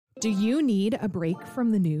Do you need a break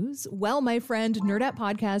from the news? Well, my friend, Nerdette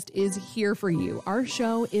Podcast is here for you. Our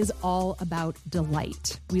show is all about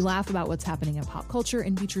delight. We laugh about what's happening in pop culture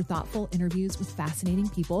and feature thoughtful interviews with fascinating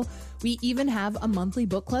people. We even have a monthly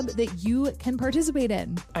book club that you can participate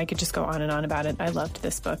in. I could just go on and on about it. I loved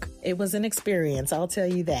this book. It was an experience, I'll tell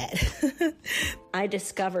you that. I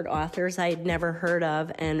discovered authors I had never heard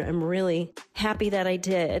of, and I'm really happy that I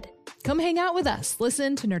did. Come hang out with us.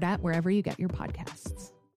 Listen to Nerdette wherever you get your podcasts.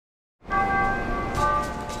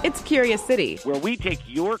 It's Curious City, where we take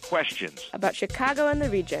your questions about Chicago and the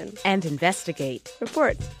region and investigate,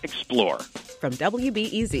 report, explore. From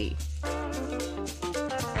WBEZ.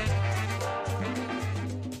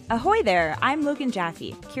 Ahoy there, I'm Logan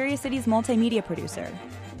Jaffe, Curious City's multimedia producer.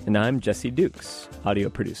 And I'm Jesse Dukes, audio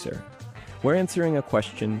producer. We're answering a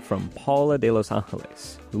question from Paula de Los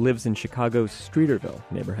Angeles, who lives in Chicago's Streeterville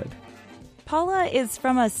neighborhood. Paula is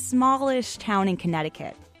from a smallish town in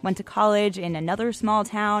Connecticut, went to college in another small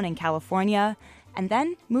town in California, and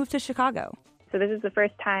then moved to Chicago. So this is the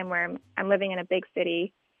first time where I'm living in a big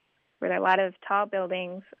city where there are a lot of tall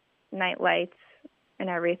buildings, night lights, and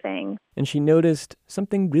everything. And she noticed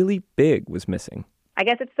something really big was missing. I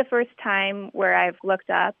guess it's the first time where I've looked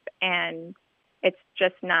up and it's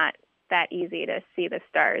just not that easy to see the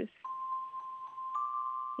stars,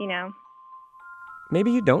 you know? Maybe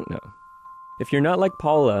you don't know. If you're not like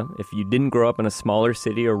Paula, if you didn't grow up in a smaller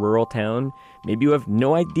city or rural town, maybe you have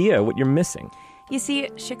no idea what you're missing. You see,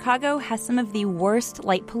 Chicago has some of the worst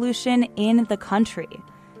light pollution in the country.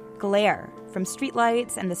 Glare from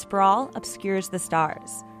streetlights and the sprawl obscures the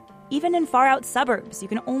stars. Even in far-out suburbs, you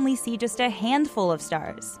can only see just a handful of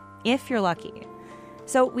stars, if you're lucky.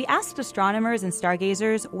 So we asked astronomers and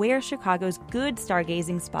stargazers where Chicago's good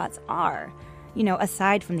stargazing spots are, you know,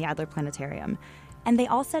 aside from the Adler Planetarium. And they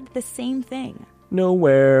all said the same thing.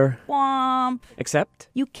 Nowhere. Womp. Except?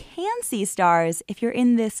 You can see stars if you're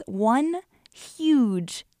in this one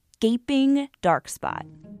huge, gaping dark spot.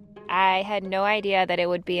 I had no idea that it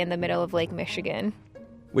would be in the middle of Lake Michigan.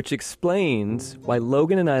 Which explains why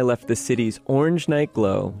Logan and I left the city's orange night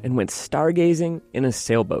glow and went stargazing in a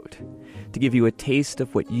sailboat to give you a taste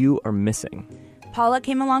of what you are missing. Paula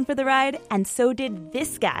came along for the ride, and so did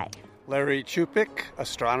this guy. Larry Chupik,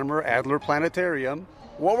 astronomer, Adler Planetarium.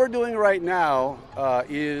 What we're doing right now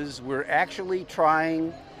is we're actually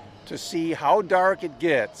trying to see how dark it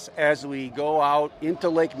gets as we go out into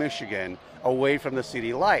Lake Michigan away from the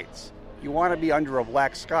city lights. You want to be under a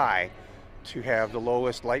black sky to have the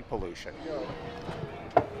lowest light pollution.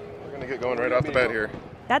 We're going to get going right off the bat here.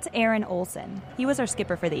 That's Aaron Olson. He was our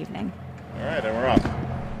skipper for the evening. All right, and we're off.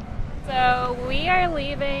 So we are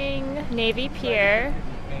leaving Navy Pier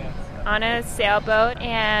on a sailboat,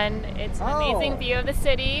 and it's an amazing view of the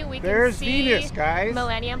city. We can see Venus, guys.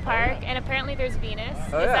 Millennium Park, and apparently there's Venus.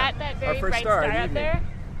 Oh, Is yeah. that very Our first bright star star in up the there?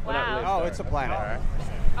 evening. Wow. Oh, it's a planet.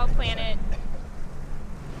 Oh, planet.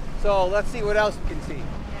 So let's see what else we can see.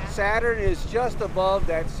 Saturn is just above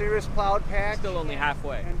that cirrus cloud patch. Still only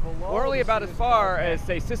halfway. We're We're only about as far as,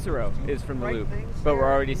 say, Cicero is from the loop. But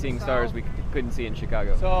we're already seeing stars we couldn't see in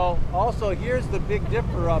Chicago. So also here's the Big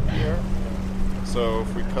Dipper up here. So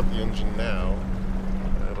if we cut the engine now,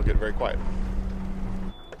 it'll get very quiet.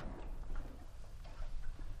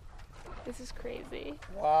 This is crazy.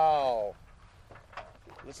 Wow.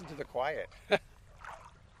 Listen to the quiet.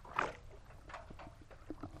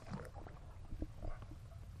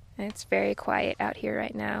 It's very quiet out here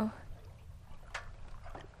right now.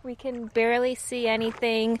 We can barely see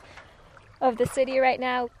anything of the city right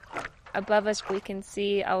now. Above us, we can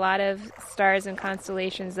see a lot of stars and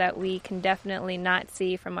constellations that we can definitely not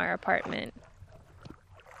see from our apartment.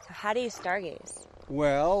 So how do you stargaze?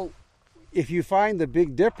 Well, if you find the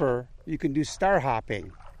Big Dipper, you can do star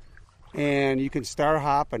hopping. And you can star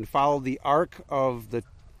hop and follow the arc of the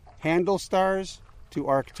Handle stars to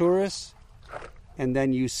Arcturus, and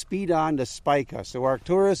then you speed on to Spica. So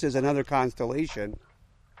Arcturus is another constellation,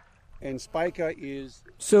 and Spica is...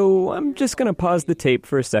 So I'm just going to pause the tape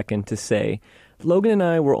for a second to say, Logan and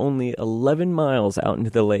I were only 11 miles out into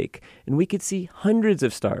the lake, and we could see hundreds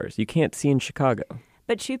of stars you can't see in Chicago.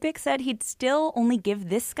 But Chupik said he'd still only give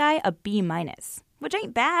this guy a B-, which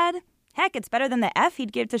ain't bad. Heck, it's better than the F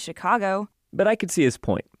he'd give to Chicago. But I could see his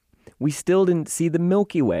point. We still didn't see the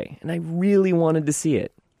Milky Way, and I really wanted to see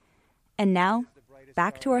it. And now,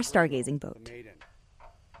 back to our stargazing boat.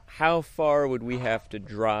 How far would we have to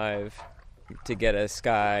drive to get a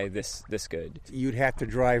sky this good? You'd have to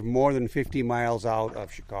drive more than 50 miles out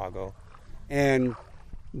of Chicago, and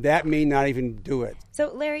that may not even do it.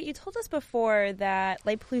 So, Larry, you told us before that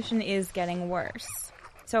light pollution is getting worse.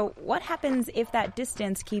 So what happens if that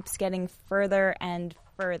distance keeps getting further and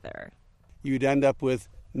further. You'd end up with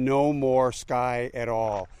no more sky at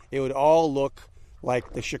all. It would all look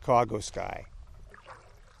like the Chicago sky.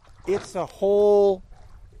 It's a whole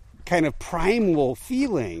kind of primal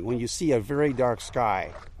feeling when you see a very dark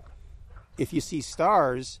sky. If you see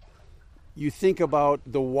stars, you think about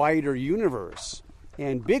the wider universe,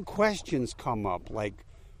 and big questions come up like,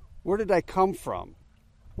 where did I come from?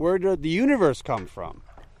 Where did the universe come from?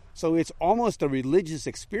 So it's almost a religious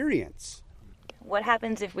experience. What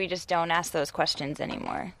happens if we just don't ask those questions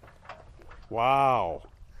anymore? Wow.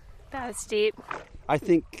 That was deep. I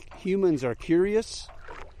think humans are curious.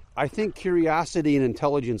 I think curiosity and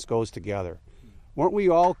intelligence goes together. Weren't we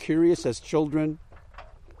all curious as children?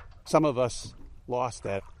 Some of us lost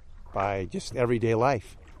that by just everyday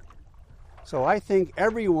life. So I think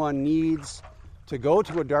everyone needs to go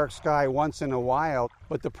to a dark sky once in a while.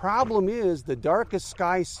 But the problem is the darkest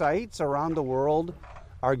sky sites around the world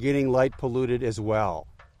are getting light polluted as well.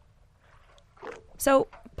 So,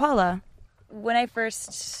 Paula, when I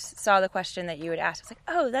first saw the question that you had asked, I was like,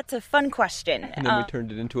 oh, that's a fun question. And then we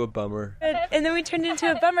turned it into a bummer.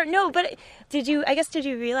 No, but did you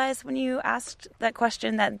realize when you asked that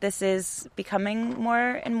question that this is becoming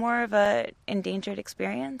more and more of a endangered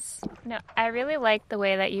experience? No, I really like the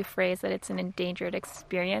way that you phrase that it's an endangered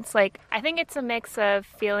experience. Like, I think it's a mix of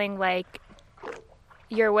feeling like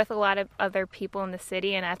you're with a lot of other people in the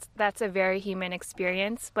city, and that's a very human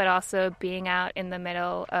experience, but also being out in the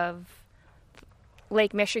middle of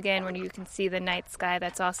Lake Michigan when you can see the night sky,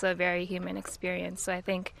 that's also a very human experience. So I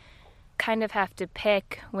think kind of have to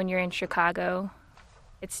pick when you're in Chicago.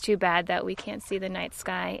 It's too bad that we can't see the night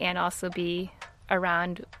sky and also be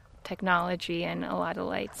around technology and a lot of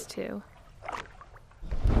lights too.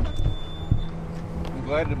 I'm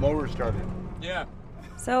glad the motor started. Yeah.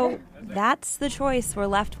 So that's the choice we're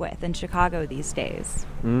left with in Chicago these days.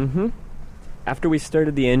 Mm-hmm. After we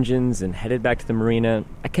started the engines and headed back to the marina,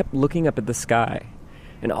 I kept looking up at the sky.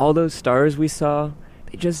 And all those stars we saw,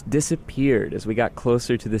 they just disappeared as we got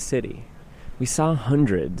closer to the city. We saw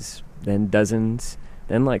hundreds, then dozens,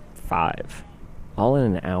 then like 5, all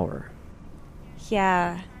in an hour.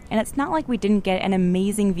 Yeah, and it's not like we didn't get an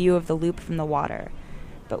amazing view of the loop from the water.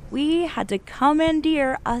 But we had to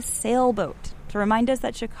commandeer a sailboat to remind us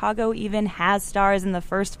that Chicago even has stars in the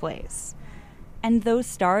first place. And those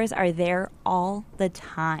stars are there all the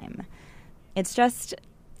time. It's just,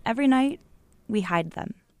 every night, we hide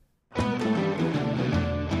them.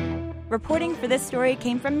 Reporting for this story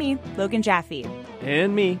came from me, Logan Jaffe.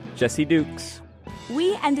 And me, Jesse Dukes.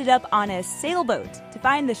 We ended up on a sailboat to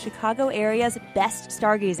find the Chicago area's best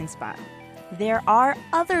stargazing spot. There are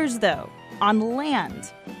others, though, on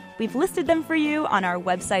land. We've listed them for you on our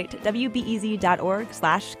website,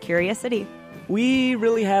 wbez.org/curiouscity. We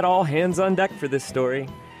really had all hands on deck for this story.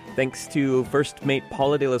 Thanks to first mate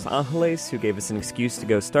Paula de Los Angeles, who gave us an excuse to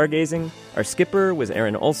go stargazing. Our skipper was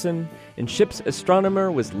Aaron Olson, and ship's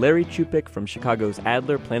astronomer was Larry Chupik from Chicago's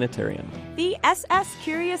Adler Planetarium. The SS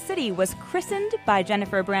Curious City was christened by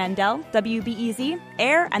Jennifer Brandel, WBEZ,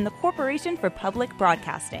 AIR, and the Corporation for Public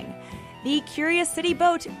Broadcasting. The Curious City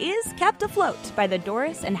boat is kept afloat by the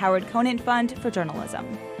Doris and Howard Conant Fund for Journalism.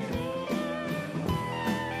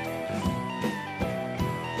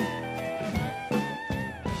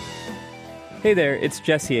 Hey there, it's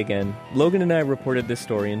Jesse again. Logan and I reported this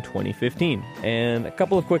story in 2015, and a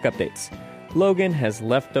couple of quick updates. Logan has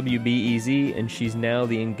left WBEZ, and she's now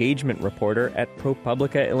the engagement reporter at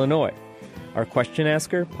ProPublica, Illinois. Our question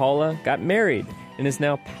asker, Paula, got married and is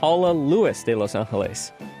now Paula Lewis de Los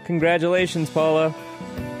Angeles. Congratulations, Paula.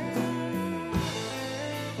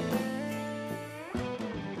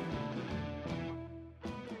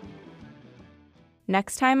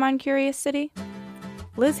 Next time on Curious City,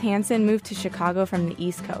 Liz Hansen moved to Chicago from the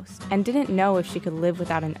East Coast and didn't know if she could live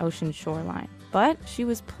without an ocean shoreline. But she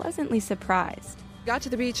was pleasantly surprised. Got to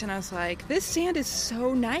the beach and I was like, this sand is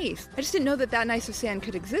so nice. I just didn't know that nice of sand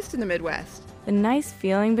could exist in the Midwest. The nice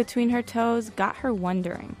feeling between her toes got her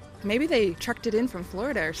wondering. Maybe they trucked it in from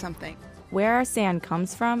Florida or something. Where our sand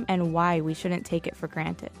comes from and why we shouldn't take it for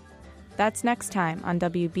granted. That's next time on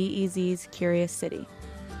WBEZ's Curious City.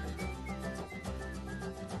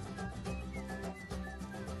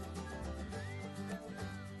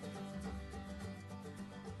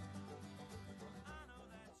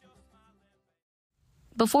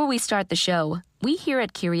 Before we start the show, we here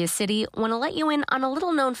at Curious City want to let you in on a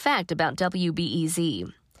little-known fact about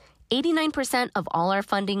WBEZ. 89% of all our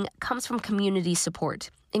funding comes from community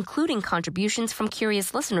support, including contributions from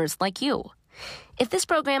curious listeners like you. If this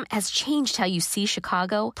program has changed how you see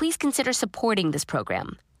Chicago, please consider supporting this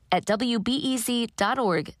program at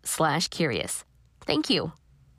wbez.org/curious. Thank you.